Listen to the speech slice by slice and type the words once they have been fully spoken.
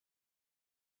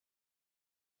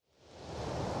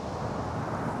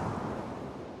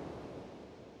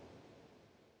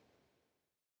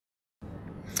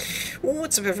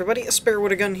What's up, everybody? A Spare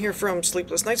with a Gun here from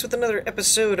Sleepless Nights with another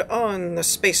episode on the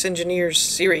Space Engineers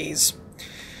series.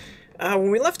 When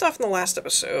we left off in the last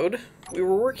episode, we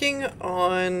were working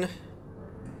on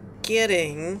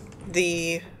getting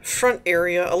the front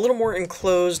area a little more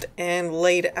enclosed and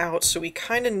laid out so we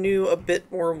kind of knew a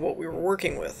bit more of what we were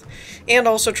working with, and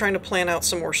also trying to plan out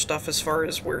some more stuff as far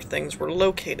as where things were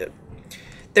located.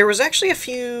 There was actually a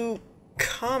few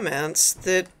comments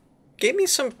that gave me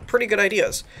some pretty good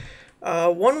ideas.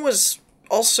 One was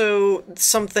also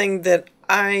something that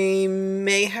I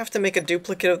may have to make a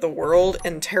duplicate of the world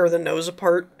and tear the nose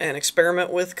apart and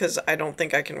experiment with, because I don't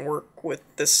think I can work with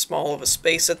this small of a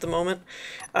space at the moment.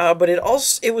 But it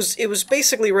was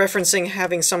basically referencing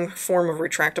having some form of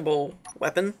retractable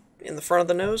weapon in the front of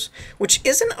the nose, which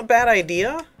isn't a bad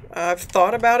idea. I've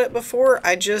thought about it before.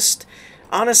 I just,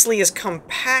 honestly, as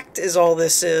compact as all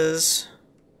this is,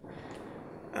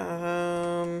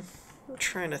 I'm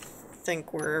trying to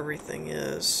think where everything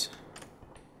is.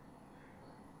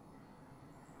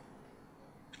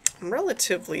 I'm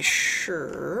relatively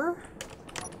sure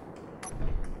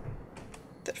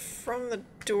that from the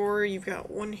door, you've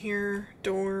got one here,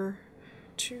 door,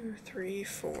 2, 3,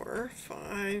 4,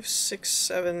 5, 6,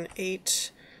 7,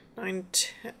 8, 9,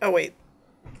 10. Oh, wait.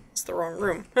 It's the wrong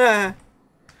room. Ah.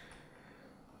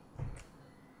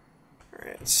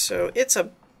 Alright, so it's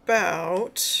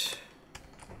about...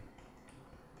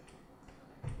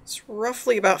 It's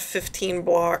roughly about 15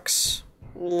 blocks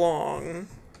long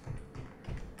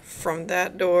from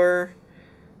that door.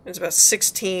 It's about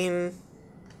 16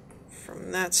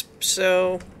 from that,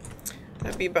 so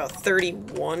that'd be about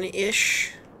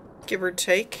 31-ish, give or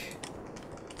take.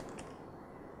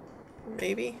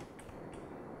 Maybe.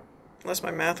 Unless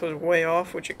my math was way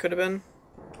off, which it could have been.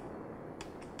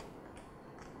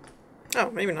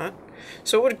 Oh, maybe not.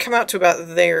 So it would come out to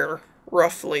about there,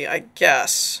 roughly, I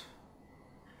guess.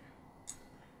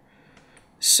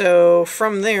 So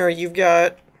from there, you've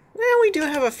got, well, we do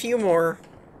have a few more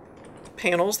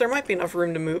panels. There might be enough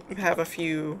room to have a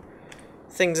few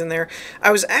things in there.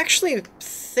 I was actually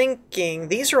thinking,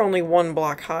 these are only 1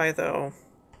 block high, though.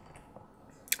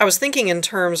 I was thinking in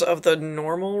terms of the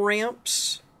normal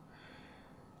ramps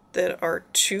that are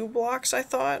 2 blocks, I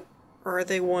thought. Or are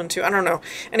they 1, 2? I don't know.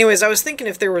 Anyways, I was thinking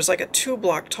if there was like a 2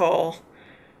 block tall,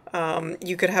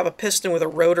 you could have a piston with a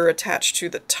rotor attached to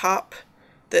the top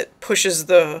that pushes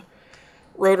the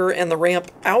rotor and the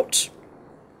ramp out,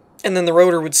 and then the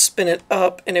rotor would spin it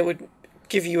up, and it would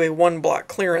give you a 1 block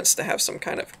clearance to have some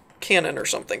kind of cannon or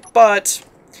something. But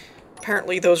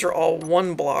apparently those are all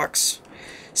 1 blocks.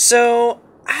 So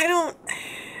I don't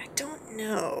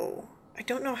know. I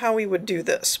don't know how we would do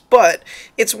this, but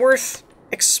it's worth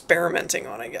experimenting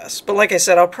on, I guess. But like I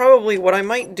said, what I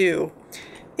might do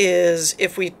is,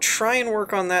 if we try and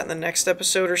work on that in the next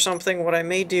episode or something, what I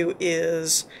may do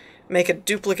is make a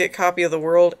duplicate copy of the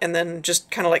world and then just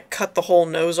kind of like cut the whole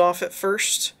nose off at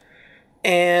first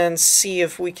and see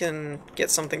if we can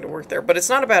get something to work there. But it's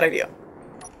not a bad idea.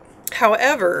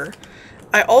 However,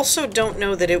 I also don't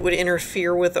know that it would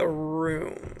interfere with a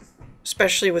room,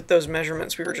 especially with those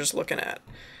measurements we were just looking at.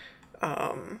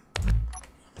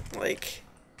 Like,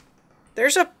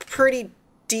 there's a pretty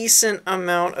decent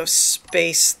amount of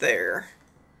space there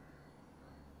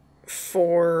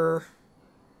for...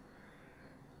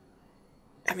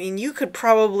 I mean, you could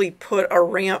probably put a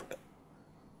ramp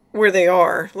where they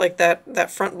are, like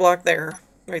that front block there,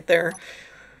 right there.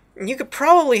 You could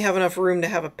probably have enough room to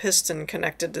have a piston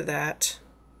connected to that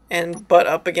and butt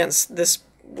up against this...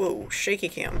 Whoa, shaky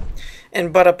cam.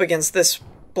 And butt up against this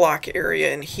block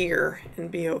area in here and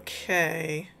be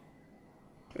okay.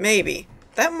 Maybe.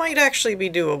 That might actually be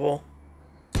doable.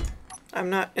 I'm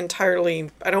not entirely...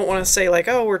 I don't want to say like,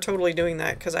 oh, we're totally doing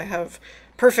that, because I have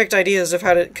perfect ideas of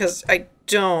how to... Because I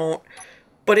don't.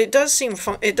 But it does seem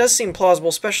plausible,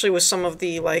 especially with some of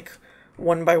the like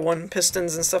 1x1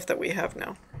 pistons and stuff that we have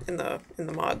now in the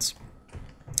mods.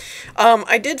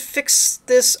 I did fix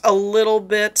this a little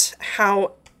bit.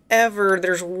 However,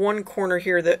 there's one corner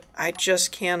here that I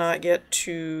just cannot get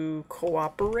to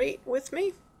cooperate with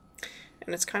me.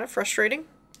 And it's kind of frustrating.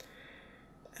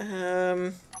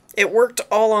 It worked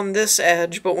all on this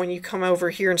edge, but when you come over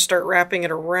here and start wrapping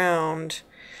it around,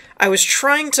 I was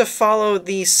trying to follow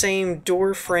the same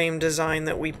door frame design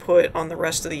that we put on the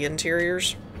rest of the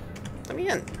interiors. Let me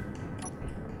in.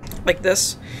 Like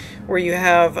this, where you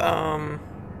have,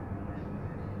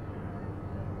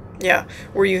 yeah,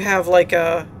 where you have like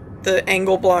the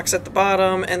angle blocks at the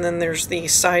bottom, and then there's the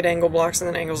side angle blocks and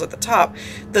then angles at the top.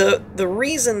 The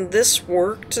reason this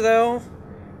worked, though,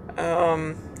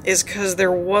 is because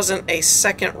there wasn't a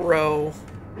second row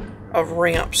of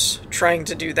ramps trying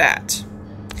to do that.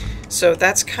 So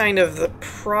that's kind of the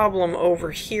problem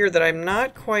over here that I'm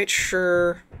not quite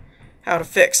sure how to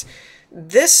fix.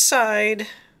 This side,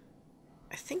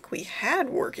 I think we had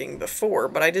working before,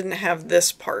 but I didn't have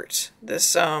this part,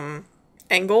 this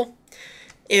angle.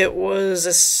 It was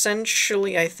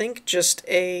essentially, I think, just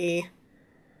a...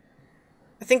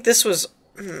 I think this was...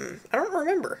 I don't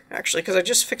remember, actually, because I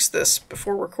just fixed this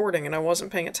before recording and I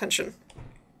wasn't paying attention.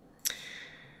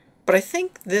 But I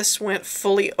think this went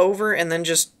fully over and then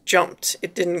just jumped.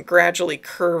 It didn't gradually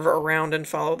curve around and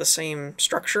follow the same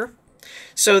structure.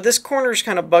 So this corner's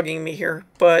kind of bugging me here,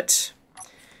 but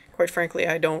quite frankly,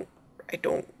 I don't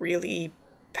really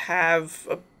have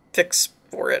a fix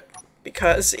for it.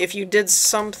 Because if you did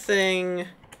something...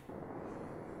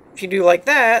 If you do like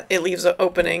that, it leaves an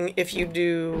opening. If you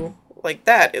do like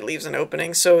that, it leaves an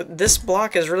opening. So this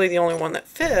block is really the only one that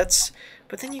fits,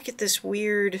 but then you get this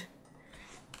weird...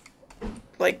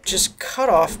 like just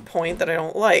cutoff point that I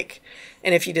don't like.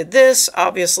 And if you did this,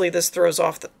 obviously this throws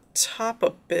off the top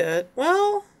a bit.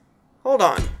 Well, hold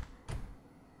on.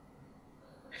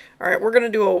 Alright, we're going to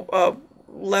do a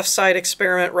left side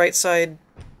experiment, right side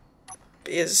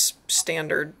is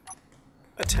standard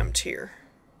attempt here.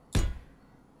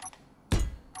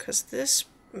 Because this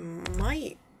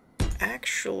might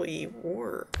actually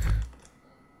work.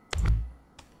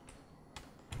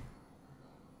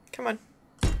 Come on.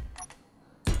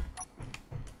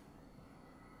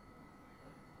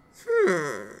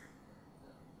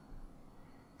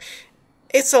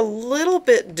 It's a little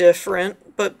bit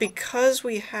different, but because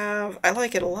we have... I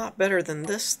like it a lot better than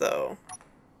this, though.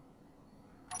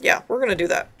 Yeah, we're going to do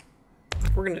that.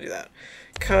 We're going to do that.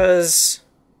 Because,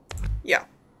 yeah,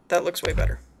 that looks way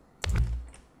better.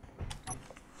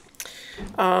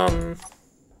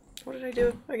 What did I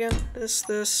do again? This,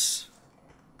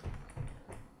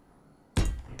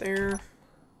 there,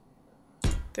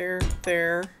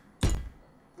 there,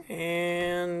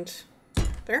 and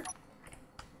there.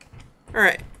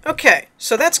 Alright, okay,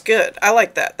 so that's good. I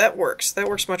like that. That works. That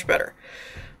works much better.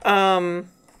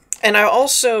 And I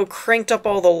also cranked up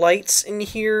all the lights in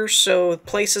here, so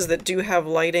places that do have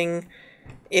lighting,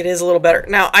 it is a little better.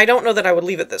 Now, I don't know that I would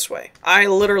leave it this way. I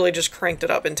literally just cranked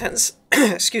it up.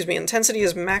 Excuse me, intensity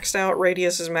is maxed out,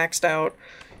 radius is maxed out.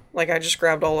 Like, I just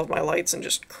grabbed all of my lights and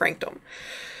just cranked them.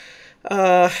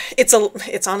 It's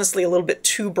honestly a little bit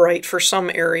too bright for some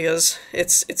areas.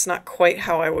 It's not quite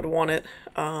how I would want it.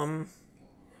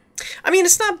 I mean,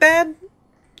 it's not bad,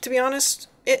 to be honest.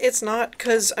 It's not,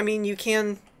 because, I mean, you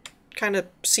can kind of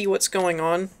see what's going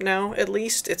on now, at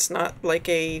least. It's not like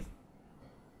a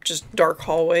just dark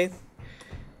hallway.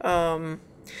 And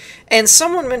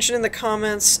someone mentioned in the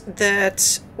comments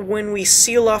that when we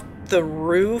seal up the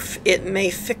roof, it may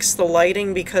fix the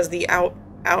lighting because the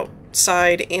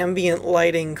outside ambient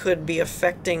lighting could be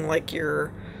affecting, like,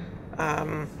 your,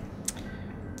 I'm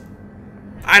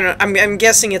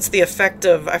guessing it's the effect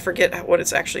of, I forget what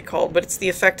it's actually called, but it's the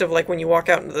effect of, like, when you walk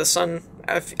out into the sun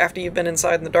after you've been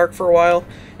inside in the dark for a while,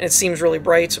 and it seems really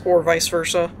bright, or vice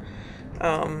versa.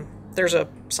 There's a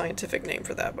scientific name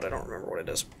for that, but I don't remember what it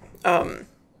is.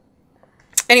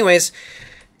 Anyways,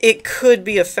 it could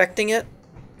be affecting it,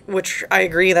 which I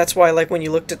agree. That's why, like, when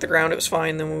you looked at the ground, it was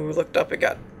fine. Then when we looked up, it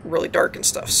got really dark and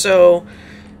stuff. So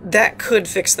that could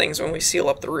fix things when we seal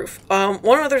up the roof.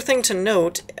 One other thing to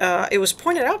note, it was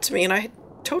pointed out to me, and I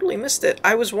totally missed it.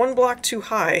 I was one block too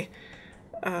high.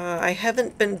 I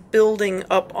haven't been building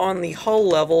up on the hull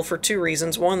level for two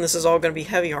reasons. One, this is all going to be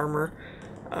heavy armor.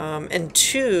 And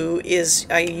two is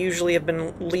I usually have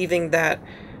been leaving that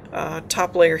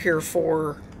top layer here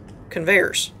for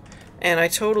conveyors. And I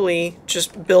totally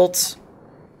just built,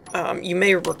 you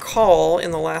may recall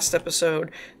in the last episode,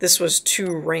 this was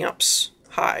 2 ramps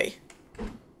high.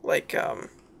 Like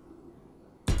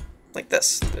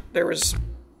this. There was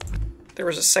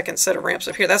a second set of ramps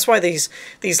up here. That's why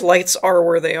these lights are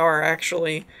where they are,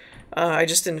 actually. I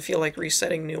just didn't feel like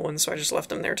resetting new ones, so I just left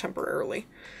them there temporarily.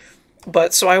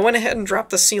 But, so I went ahead and dropped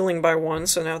the ceiling by 1,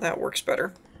 so now that works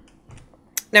better.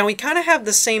 Now, we kind of have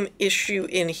the same issue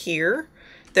in here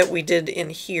that we did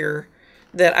in here,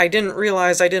 that I didn't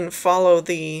realize I didn't follow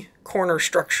the corner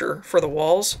structure for the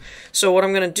walls. So what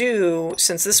I'm going to do,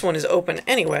 since this one is open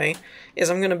anyway, is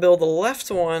I'm going to build the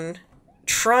left one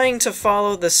trying to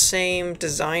follow the same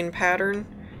design pattern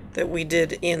that we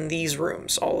did in these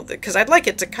rooms, all of it. Because I'd like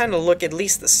it to kind of look at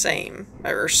least the same,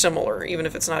 or similar, even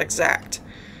if it's not exact.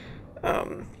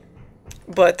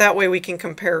 But that way we can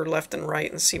compare left and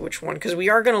right and see which one. Because we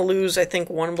are going to lose, I think,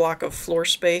 1 block of floor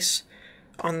space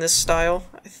on this style.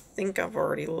 I think I've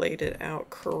already laid it out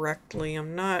correctly.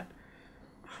 I'm not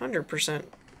 100%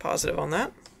 positive on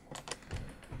that.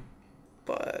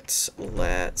 but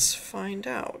let's find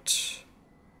out.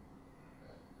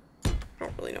 I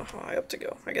don't really know how high up to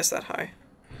go. I guess that high.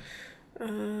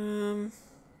 I'm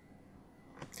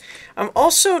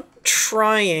also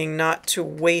trying not to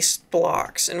waste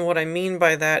blocks, and what I mean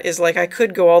by that is, like, I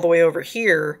could go all the way over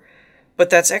here, but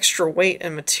that's extra weight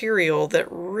and material that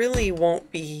really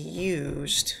won't be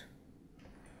used.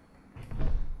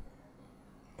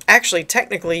 Actually,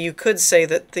 technically, you could say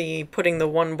that putting the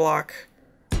one block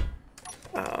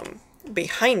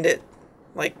behind it,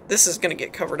 like, this is going to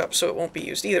get covered up, so it won't be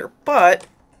used either. But,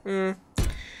 at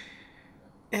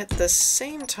the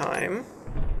same time...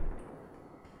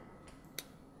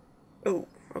 Oh,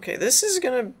 okay, this is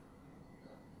going to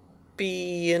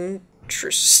be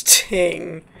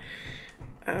interesting.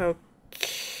 Okay.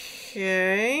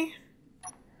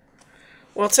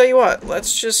 Well, I'll tell you what,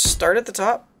 let's just start at the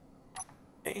top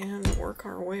and work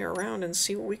our way around and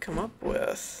see what we come up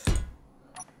with.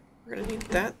 We're going to need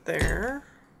that there.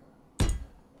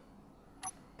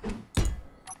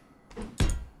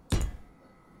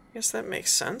 Guess that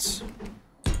makes sense.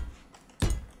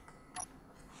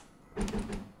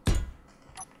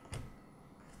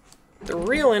 The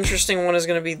real interesting one is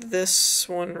going to be this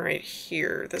one right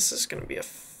here. This is going to be a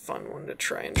fun one to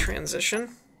try and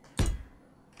transition.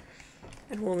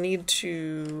 And we'll need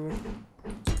to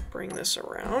bring this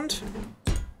around.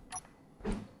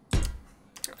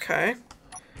 Okay.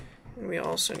 And we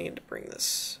also need to bring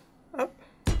this up.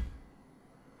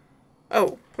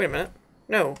 Oh, wait a minute.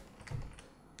 No.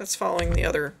 That's following the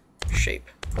other shape.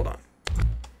 Hold on.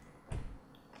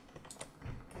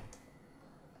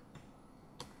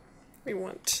 We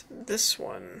want this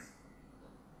one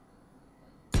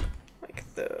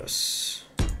like this.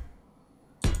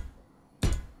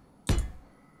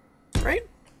 Right?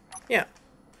 Yeah.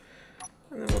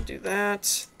 And then we'll do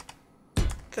that,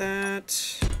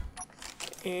 that,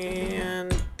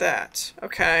 and that.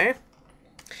 Okay.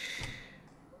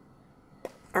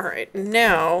 Alright,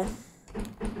 now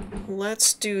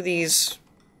let's do these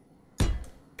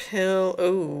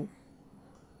Ooh.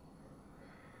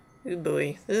 Ooh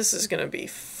boy, this is gonna be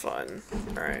fun.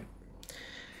 Alright.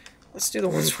 Let's do the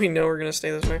ones we know are gonna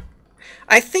stay this way.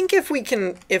 I think if we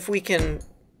can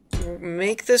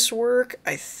make this work,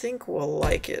 I think we'll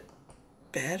like it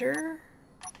better.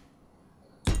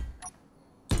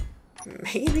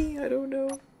 Maybe, I don't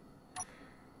know.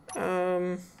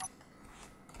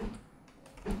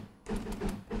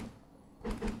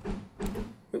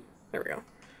 Ooh, there we go.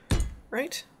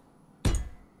 Right?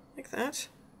 Like that.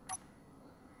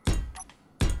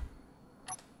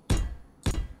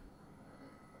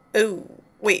 Oh,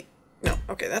 wait. No,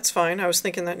 okay, that's fine. I was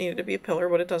thinking that needed to be a pillar,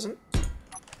 but it doesn't.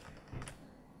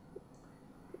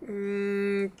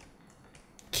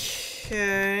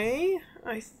 Okay,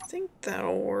 I think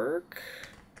that'll work.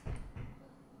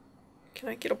 Can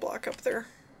I get a block up there?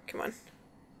 Come on.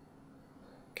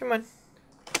 Come on.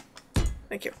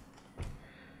 Thank you.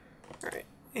 Alright,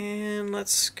 and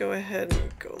let's go ahead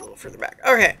and go a little further back.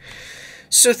 Okay,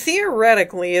 so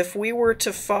theoretically, if we were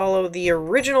to follow the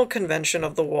original convention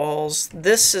of the walls,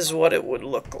 this is what it would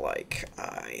look like,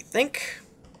 I think.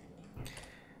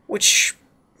 Which,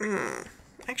 I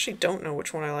actually don't know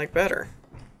which one I like better.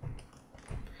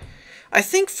 I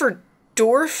think for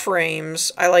door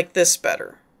frames, I like this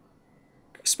better.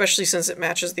 Especially since it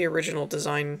matches the original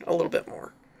design a little bit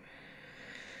more.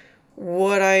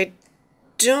 What I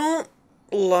don't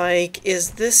like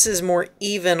is this is more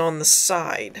even on the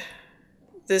side.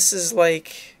 This is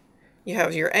like, you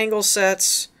have your angle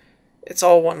sets, it's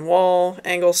all one wall,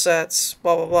 angle sets,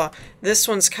 blah blah blah. This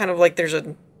one's kind of like there's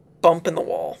a bump in the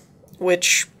wall,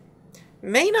 which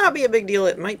may not be a big deal,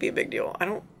 it might be a big deal. I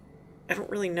don't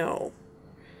really know.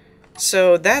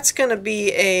 So that's gonna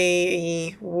be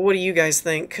a, what do you guys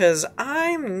think? Because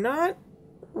I'm not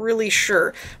really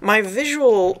sure. My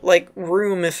visual, like,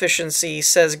 room efficiency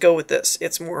says go with this.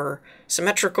 It's more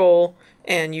symmetrical,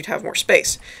 and you'd have more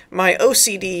space. My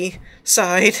OCD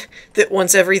side, that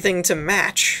wants everything to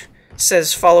match,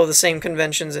 says follow the same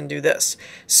conventions and do this.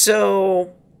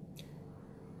 So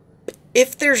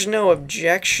if there's no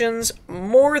objections,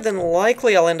 more than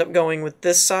likely I'll end up going with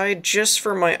this side just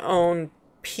for my own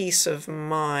peace of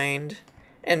mind,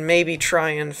 and maybe try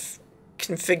and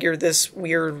configure this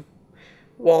weird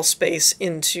wall space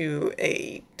into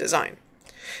a design.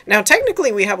 Now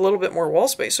technically we have a little bit more wall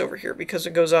space over here because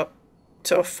it goes up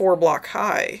to a 4-block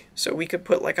high, so we could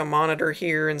put like a monitor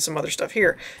here and some other stuff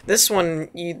here. This one,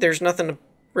 there's nothing to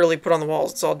really put on the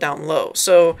walls, it's all down low.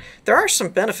 So there are some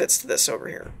benefits to this over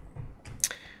here.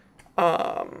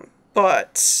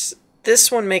 But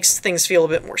this one makes things feel a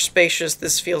bit more spacious.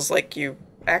 This feels like you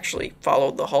actually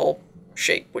followed the hull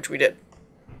shape, which we did.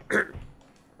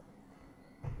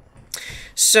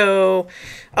 So,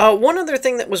 one other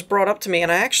thing that was brought up to me,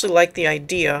 and I actually like the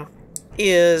idea,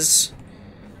 is...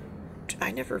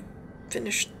 I never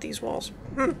finished these walls.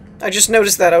 I just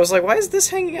noticed that. I was like, why is this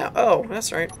hanging out? Oh,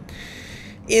 that's right.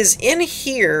 Is in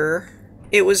here,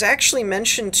 it was actually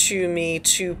mentioned to me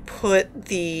to put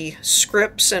the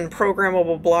scripts and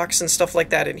programmable blocks and stuff like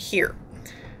that in here.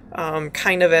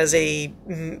 Kind of as a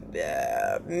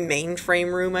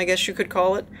mainframe room, I guess you could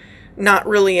call it. Not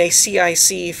really a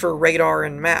CIC for radar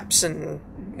and maps and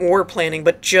war planning,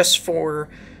 but just for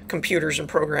computers and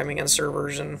programming and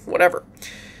servers and whatever.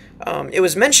 It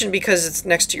was mentioned because it's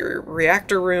next to your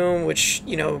reactor room, which,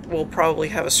 you know, will probably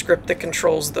have a script that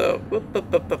controls the...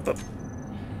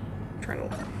 Trying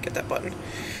to get that button.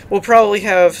 We'll probably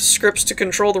have scripts to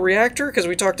control the reactor, because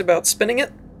we talked about spinning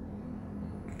it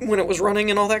when it was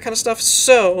running and all that kind of stuff.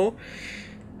 So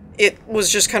it was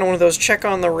just kind of one of those check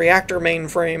on the reactor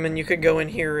mainframe, and you could go in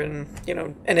here and, you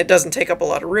know, and it doesn't take up a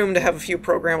lot of room to have a few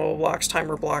programmable blocks,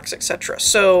 timer blocks, etc.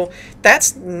 So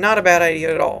that's not a bad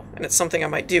idea at all, and it's something I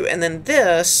might do. And then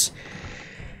this,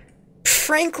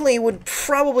 frankly, would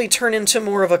probably turn into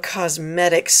more of a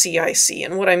cosmetic CIC.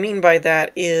 And what I mean by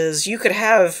that is you could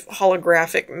have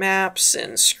holographic maps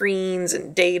and screens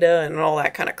and data and all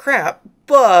that kind of crap,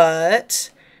 but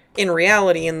in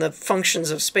reality, in the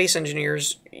functions of space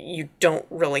engineers, you don't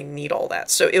really need all that.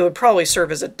 So it would probably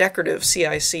serve as a decorative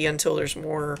CIC until there's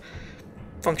more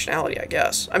functionality, I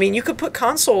guess. I mean, you could put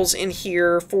consoles in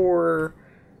here for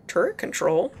turret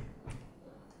control.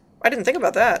 I didn't think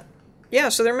about that. Yeah,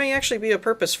 so there may actually be a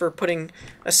purpose for putting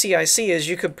a CIC, as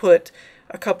you could put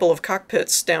a couple of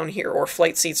cockpits down here, or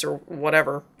flight seats, or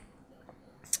whatever.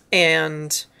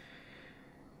 And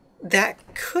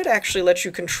that could actually let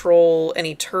you control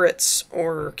any turrets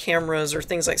or cameras or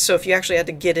things like... So if you actually had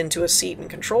to get into a seat and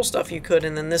control stuff, you could,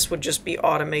 and then this would just be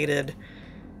automated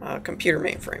computer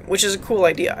mainframe, which is a cool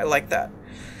idea. I like that.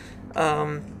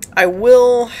 I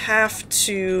will have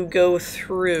to go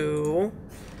through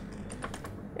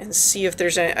and see if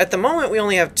there's any... At the moment, we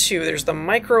only have two. There's the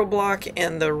micro block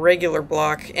and the regular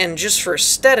block, and just for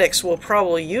aesthetics, we'll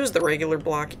probably use the regular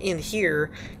block in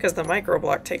here, because the micro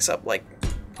block takes up, like,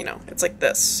 you know, it's like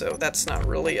this, so that's not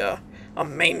really a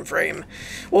mainframe.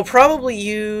 We'll probably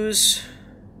use...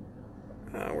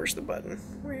 where's the button?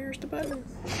 Where's the button?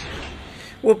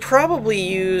 We'll probably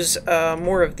use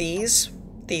more of these.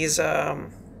 These,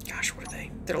 gosh, what are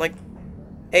they? They're like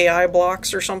AI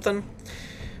blocks or something.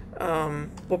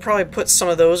 We'll probably put some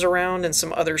of those around and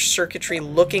some other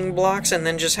circuitry-looking blocks, and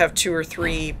then just have 2 or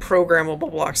 3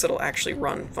 programmable blocks that'll actually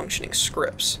run functioning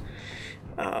scripts.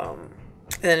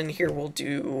 And then in here we'll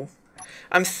do...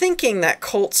 I'm thinking that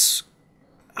Colt's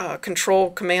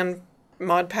control command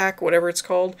mod pack, whatever it's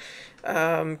called,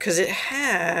 because it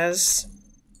has...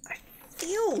 I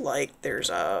feel like there's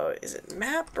a... Is it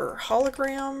map or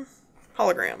hologram?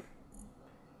 Hologram.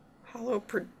 Holo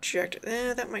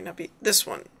projector. That might not be... This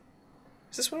one.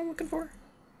 Is this what I'm looking for?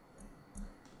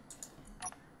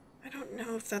 I don't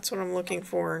know if that's what I'm looking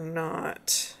for or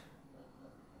not.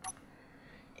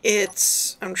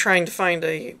 It's... I'm trying to find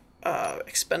a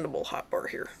expendable hotbar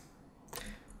here.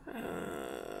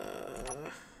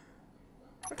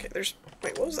 Okay, there's...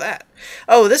 Wait, what was that?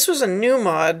 Oh, this was a new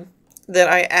mod that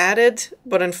I added,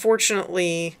 but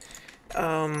unfortunately,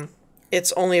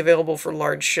 it's only available for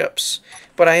large ships.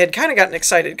 But I had kind of gotten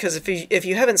excited, because if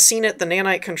you haven't seen it, the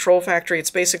Nanite Control Factory, it's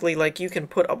basically like you can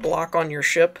put a block on your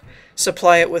ship,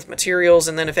 supply it with materials,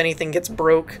 and then if anything gets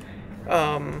broke,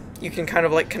 you can kind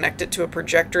of like connect it to a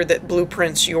projector that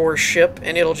blueprints your ship,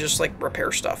 and it'll just like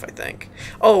repair stuff, I think.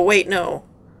 Oh, wait, no.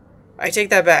 I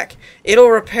take that back. It'll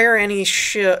repair any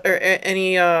ship, or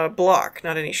any block,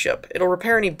 not any ship. It'll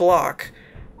repair any block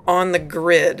on the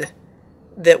grid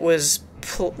that was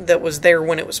there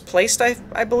when it was placed,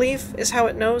 I believe, is how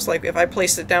it knows. Like, if I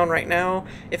placed it down right now,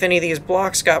 if any of these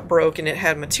blocks got broke and it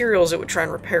had materials, it would try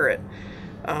and repair it.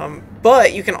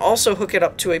 But you can also hook it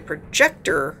up to a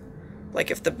projector.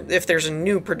 Like, if there's a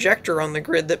new projector on the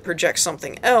grid that projects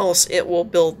something else, it will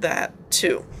build that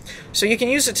too. So you can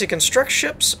use it to construct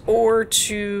ships or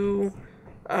to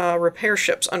repair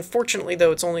ships. Unfortunately,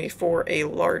 though, it's only for a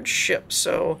large ship.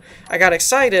 So I got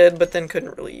excited, but then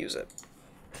couldn't really use it.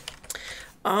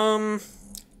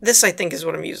 This I think is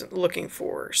what I'm looking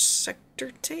for.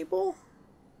 Sector table?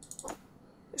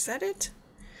 Is that it?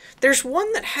 There's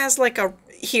one that has like a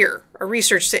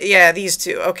research yeah, these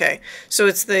two. Okay. So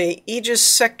it's the Aegis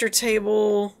sector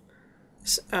table.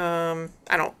 I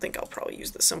don't think I'll probably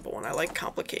use the simple one. I like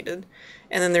complicated.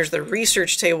 And then there's the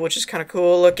research table, which is kind of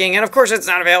cool looking. And of course it's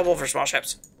not available for small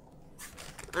ships.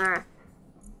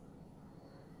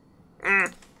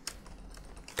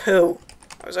 poo.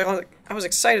 I was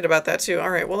excited about that too.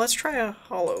 Alright, well let's try a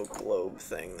hollow globe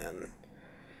thing then.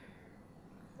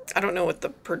 I don't know what the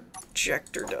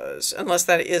projector does, unless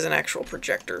that is an actual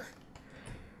projector.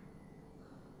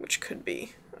 Which could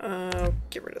be.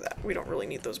 Get rid of that. We don't really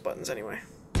need those buttons anyway.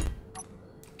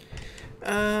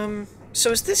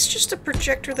 So is this just a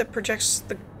projector that projects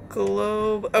the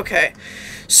globe? Okay,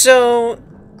 so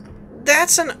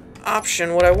that's an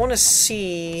option. What I want to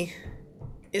see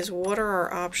is what are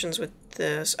our options with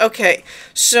this. Okay,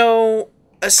 so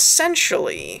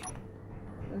essentially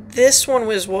this one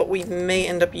was what we may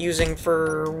end up using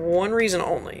for one reason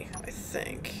only, I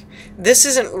think. This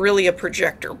isn't really a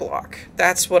projector block.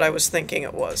 That's what I was thinking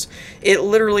it was. It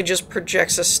literally just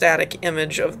projects a static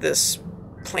image of this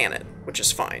planet, which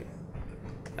is fine.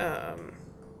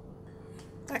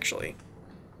 Actually,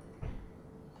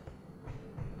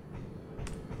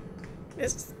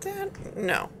 is that?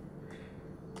 No.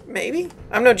 Maybe?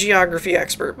 I'm no geography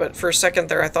expert, but for a second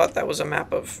there I thought that was a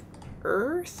map of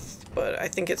Earth, but I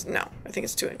think it's, no, I think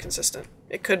it's too inconsistent.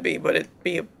 It could be, but it'd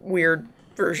be a weird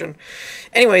version.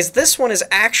 Anyways, this one is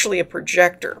actually a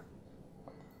projector.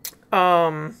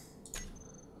 Now,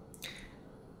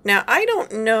 I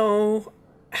don't know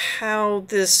how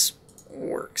this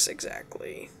works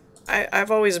exactly.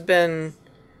 I've always been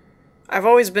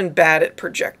bad at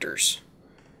projectors.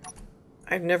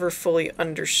 I've never fully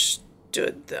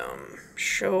understood them.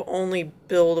 Show only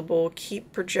buildable.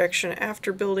 Keep projection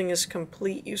after building is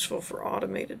complete. Useful for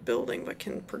automated building, but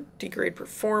can degrade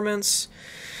performance.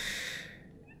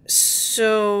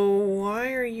 So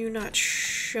why are you not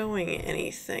showing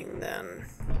anything then?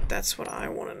 That's what I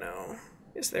want to know.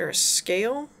 Is there a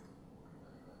scale?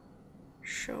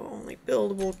 Show only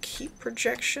buildable. Keep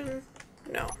projection?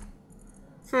 No.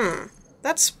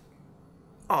 That's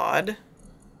odd.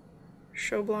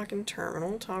 Show block in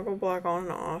terminal. Toggle block on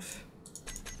and off.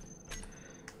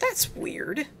 That's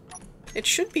weird. It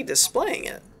should be displaying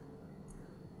it.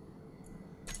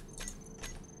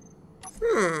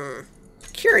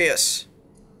 Curious.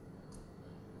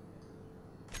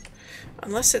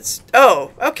 Unless it's...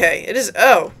 Oh, okay. It is...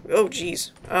 Oh. Oh,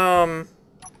 geez.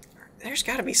 There's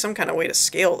got to be some kind of way to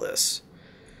scale this.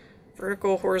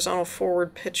 Vertical, horizontal,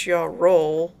 forward, pitch, yaw,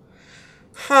 roll.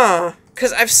 Huh.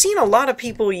 Because I've seen a lot of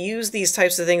people use these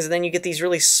types of things, and then you get these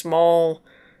really small,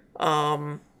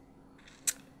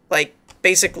 like,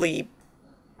 basically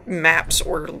maps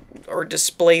or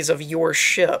displays of your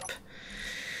ship.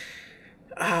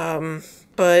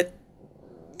 But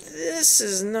this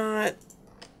is not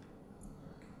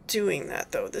doing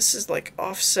that, though. This is, like,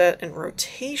 offset and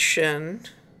rotation.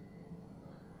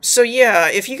 So, yeah,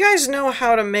 if you guys know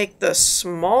how to make the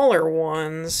smaller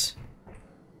ones,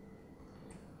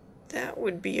 that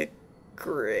would be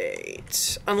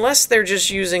great. Unless they're just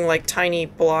using, like, tiny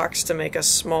blocks to make a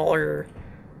smaller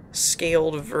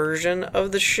scaled version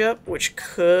of the ship, which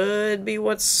could be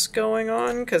what's going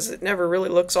on, because it never really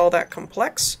looks all that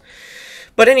complex.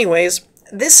 But anyways,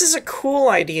 this is a cool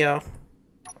idea,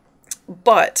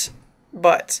 but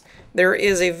there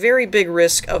is a very big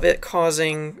risk of it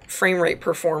causing frame rate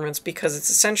performance, because it's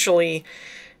essentially,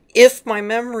 if my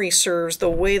memory serves, the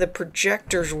way the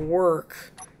projectors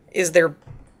work is they're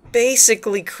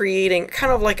basically creating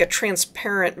kind of like a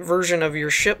transparent version of your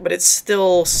ship, but it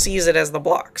still sees it as the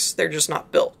blocks. They're just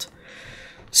not built.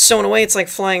 So in a way, it's like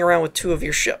flying around with two of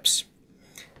your ships.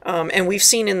 And we've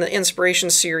seen in the Inspiration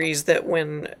series that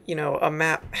when, you know, a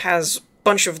map has a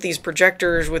bunch of these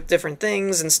projectors with different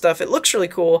things and stuff, it looks really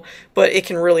cool, but it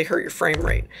can really hurt your frame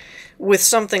rate. With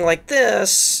something like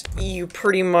this, you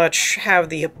pretty much have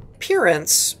the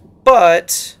appearance,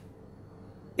 but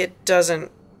it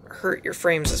doesn't hurt your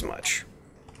frames as much.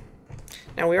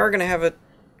 Now we are going to have a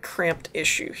cramped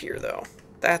issue here, though.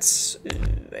 That's...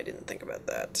 I didn't think about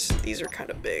that. These are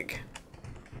kind of big.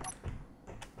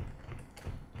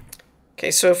 Okay,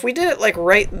 so if we did it like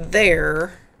right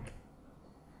there,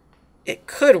 it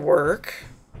could work.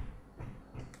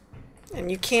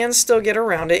 And you can still get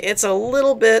around it. It's a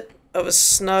little bit of a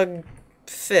snug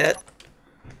fit,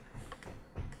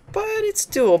 but it's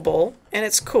doable and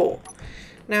it's cool.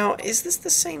 Now, is this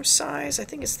the same size? I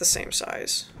think it's the same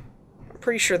size. I'm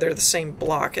pretty sure they're the same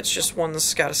block. It's just one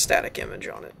that's got a static image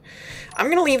on it. I'm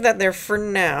going to leave that there for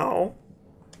now.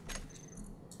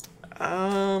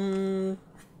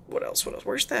 What else? What else?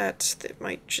 Where's that? It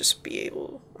might just be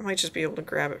able... I might just be able to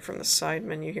grab it from the side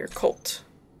menu here. Colt.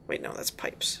 Wait, no, that's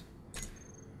pipes.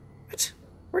 What?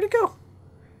 Where'd it go?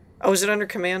 Oh, is it under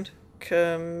command?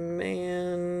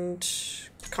 Command...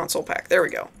 Console pack. There we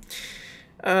go.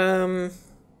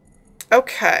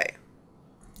 Okay.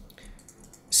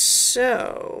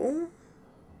 So...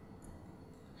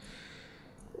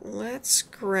 let's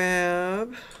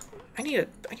grab... I need a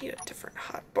different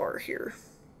hot bar here.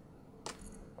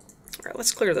 Alright,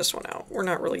 let's clear this one out. We're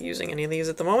not really using any of these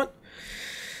at the moment.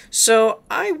 So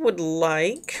I would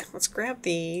like... Let's grab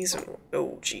these. And,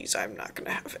 oh, geez, I'm not going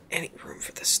to have any room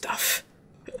for this stuff.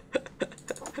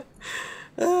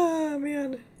 Ah,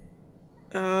 man.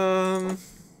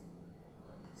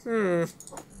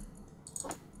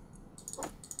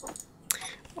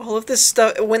 All of this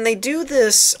stuff... When they do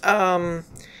this, the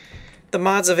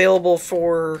mods available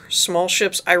for small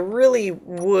ships, I really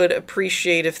would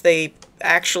appreciate if they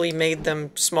actually made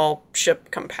them small ship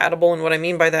compatible, and what I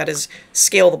mean by that is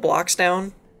scale the blocks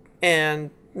down and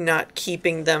not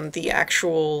keeping them the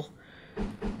actual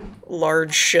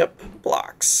large ship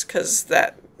blocks, because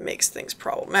that makes things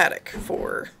problematic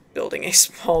for building a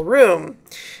small room,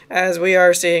 as we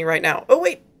are seeing right now. Oh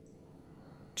wait!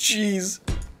 Jeez.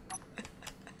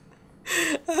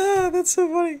 Ah, that's so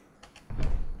funny.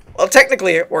 Well,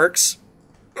 technically it works,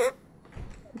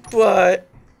 but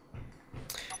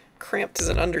cramped is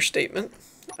an understatement.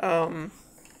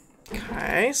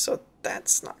 Okay, so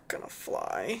that's not gonna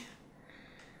fly.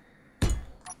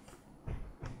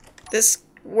 This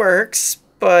works,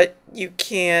 but you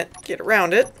can't get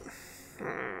around it.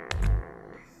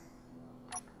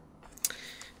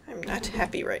 I'm not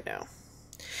happy right now.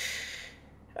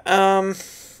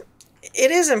 It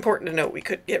is important to note we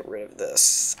could get rid of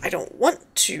this. I don't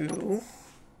want to,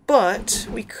 but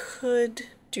we could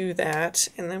do that,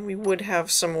 and then we would have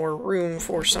some more room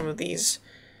for some of these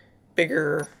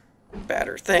bigger,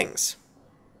 badder things.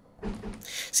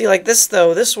 See, like this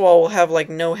though, this wall will have like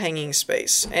no hanging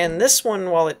space, and this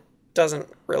one, while it doesn't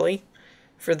really,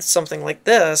 for something like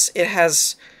this, it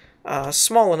has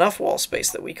small enough wall space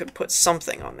that we could put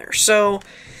something on there. So,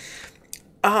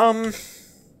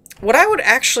 what I could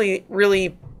actually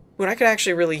really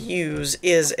use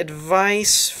is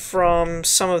advice from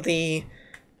some of the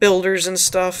builders and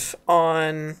stuff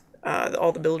on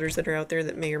all the builders that are out there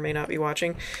that may or may not be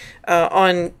watching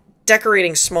on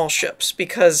decorating small ships,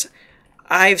 because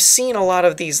I've seen a lot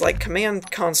of these like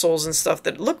command consoles and stuff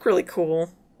that look really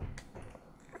cool,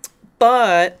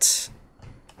 but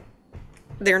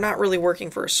they're not really working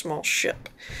for a small ship.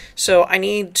 So I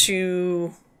need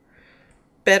to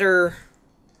better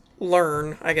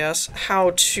learn, I guess,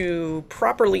 how to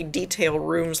properly detail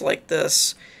rooms like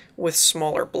this with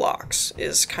smaller blocks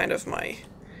is kind of my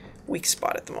weak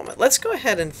spot at the moment. Let's go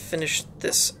ahead and finish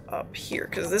this up here,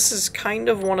 because this is kind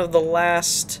of one of the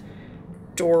last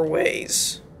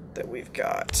doorways that we've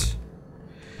got.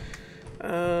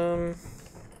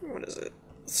 What is it?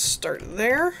 Let's start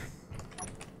there.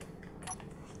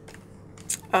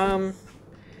 And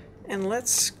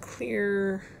let's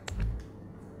clear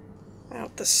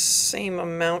out the same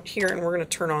amount here, and we're going to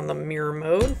turn on the mirror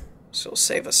mode, so it'll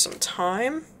save us some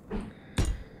time.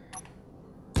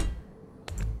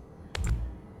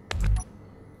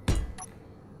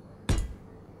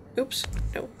 Oops,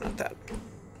 no, not that.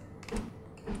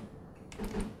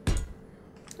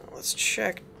 Let's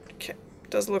check. Okay.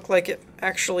 Does look like it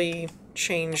actually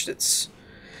changed its...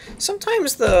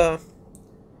 Sometimes the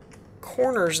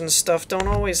corners and stuff don't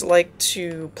always like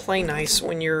to play nice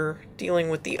when you're dealing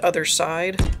with the other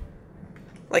side.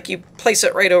 Like you place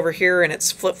it right over here and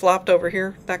it's flip-flopped over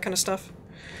here, that kind of stuff.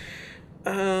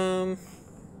 Okay,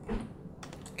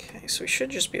 so we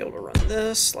should just be able to run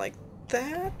this like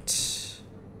that.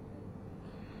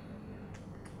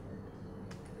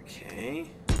 Okay.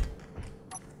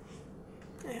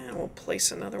 And we'll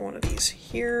place another one of these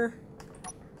here.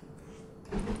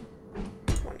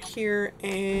 One here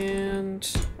and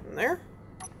one there.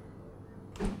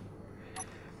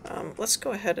 Let's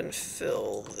go ahead and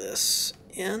fill this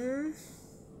in.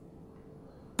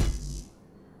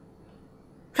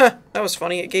 Huh, that was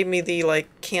funny. It gave me the,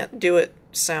 like, can't do it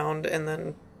sound and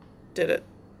then did it.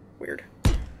 Weird.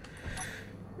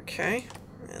 Okay,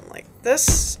 and like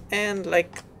this, and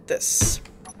like this.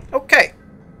 Okay.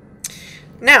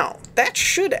 Now, that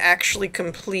should actually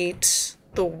complete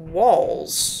the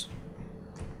walls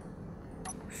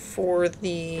for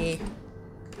the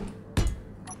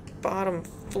bottom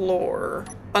floor.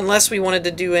 Unless we wanted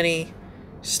to do any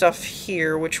stuff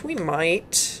here, which we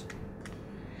might.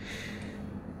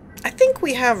 I think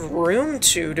we have room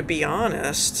to be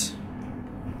honest.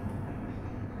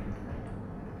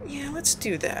 Yeah, let's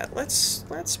do that. Let's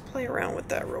play around with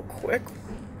that real quick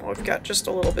while we've got just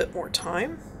a little bit more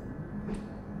time.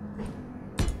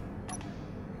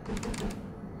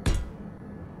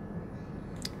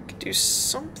 Could do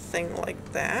something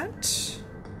like that.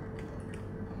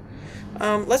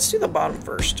 Let's do the bottom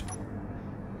first.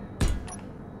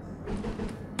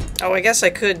 Oh, I guess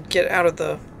I could get out of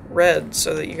the red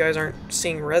so that you guys aren't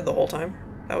seeing red the whole time.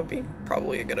 That would be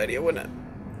probably a good idea, wouldn't it?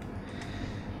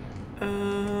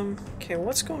 Okay,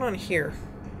 what's going on here?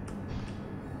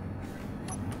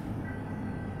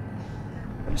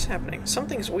 What is happening?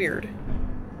 Something's weird.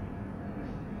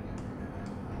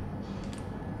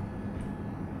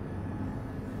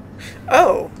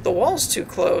 Oh, the wall's too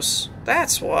close.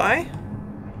 That's why.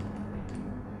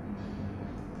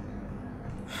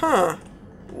 Huh.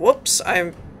 Whoops,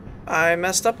 I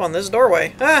messed up on this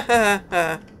doorway. Ha ha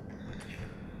ha.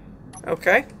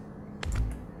 Okay.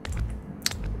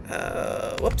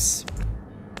 Whoops.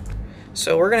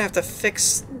 So we're gonna have to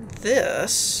fix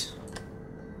this.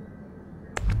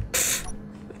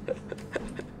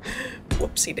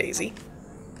 Whoopsie daisy.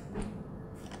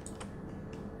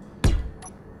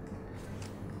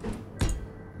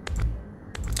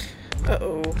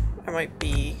 Uh-oh, I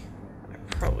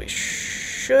probably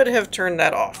should have turned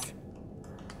that off.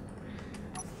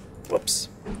 Whoops.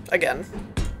 Again.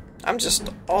 I'm just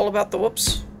all about the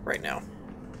whoops right now.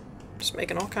 Just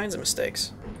making all kinds of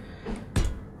mistakes.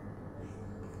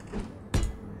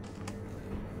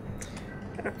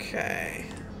 Okay.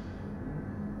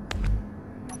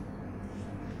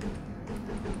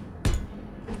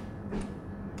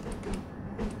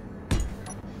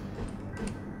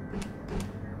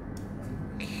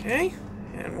 Okay,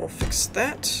 and we'll fix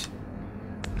that.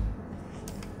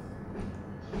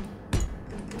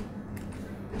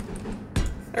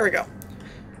 There we go.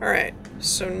 Alright,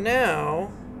 so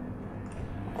now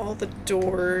all the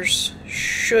doors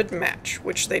should match,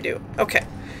 which they do. Okay,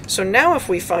 so now if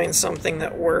we find something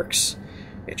that works,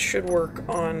 it should work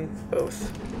on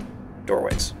both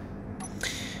doorways.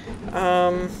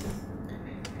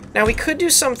 Now we could do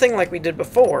something like we did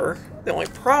before. The only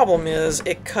problem is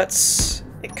it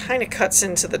kind of cuts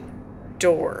into the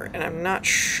door, and I'm not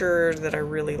sure that I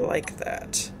really like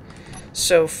that.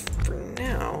 So for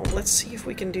now, let's see if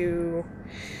we can do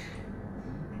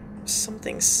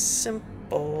something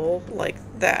simple like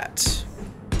that.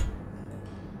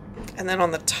 And then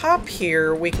on the top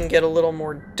here, we can get a little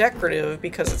more decorative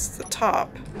because it's the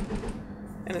top,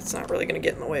 and it's not really going to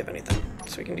get in the way of anything.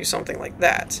 So we can do something like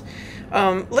that.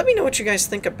 Let me know what you guys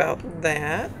think about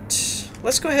that.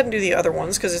 Let's go ahead and do the other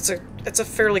ones because it's a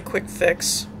fairly quick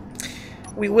fix.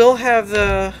 We will have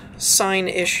the sign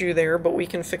issue there, but we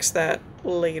can fix that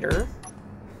later.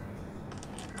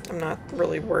 I'm not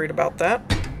really worried about that.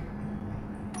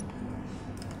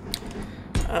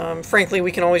 Frankly,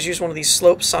 we can always use one of these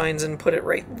slope signs and put it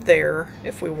right there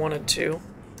if we wanted to.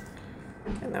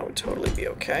 And that would totally be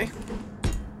okay.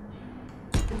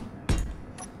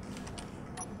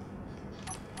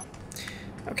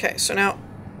 Okay, so now,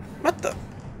 what the?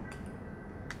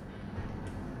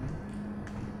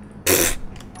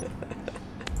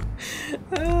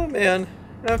 Oh man,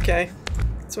 okay.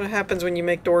 That's what happens when you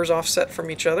make doors offset from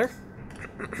each other.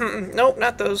 Nope,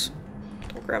 not those.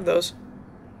 Don't grab those.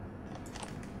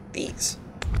 These.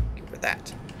 Give me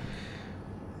that.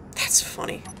 That's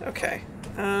funny. Okay.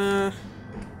 1,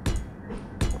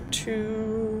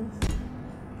 2.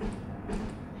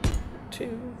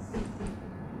 2.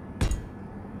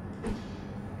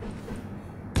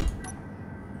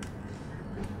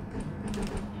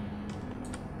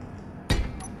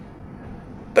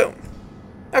 Boom.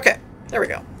 Okay, there we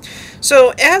go. So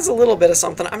it has a little bit of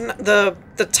something. The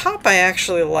top I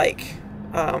actually like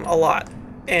a lot,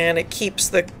 and it keeps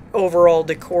the overall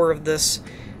decor of this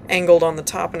angled on the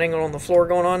top and angled on the floor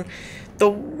going on. The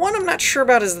one I'm not sure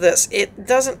about is this. It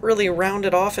doesn't really round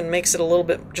it off and makes it a little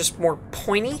bit just more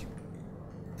pointy,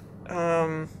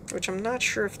 which I'm not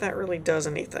sure if that really does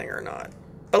anything or not.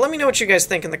 But let me know what you guys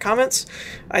think in the comments.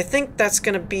 I think that's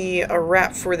going to be a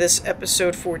wrap for this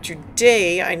episode for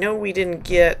today. I know we didn't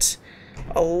get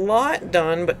a lot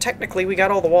done, but technically we got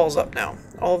all the walls up now.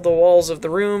 All of the walls of the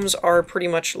rooms are pretty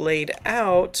much laid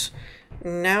out.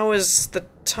 Now is the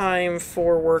time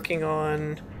for working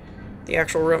on the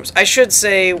actual rooms. I should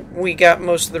say we got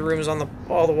most of the rooms on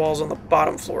all the walls on the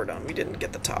bottom floor done. We didn't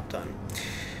get the top done.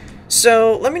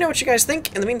 So let me know what you guys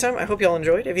think. In the meantime, I hope you all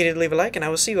enjoyed. If you did, leave a like, and I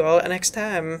will see you all next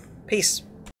time. Peace.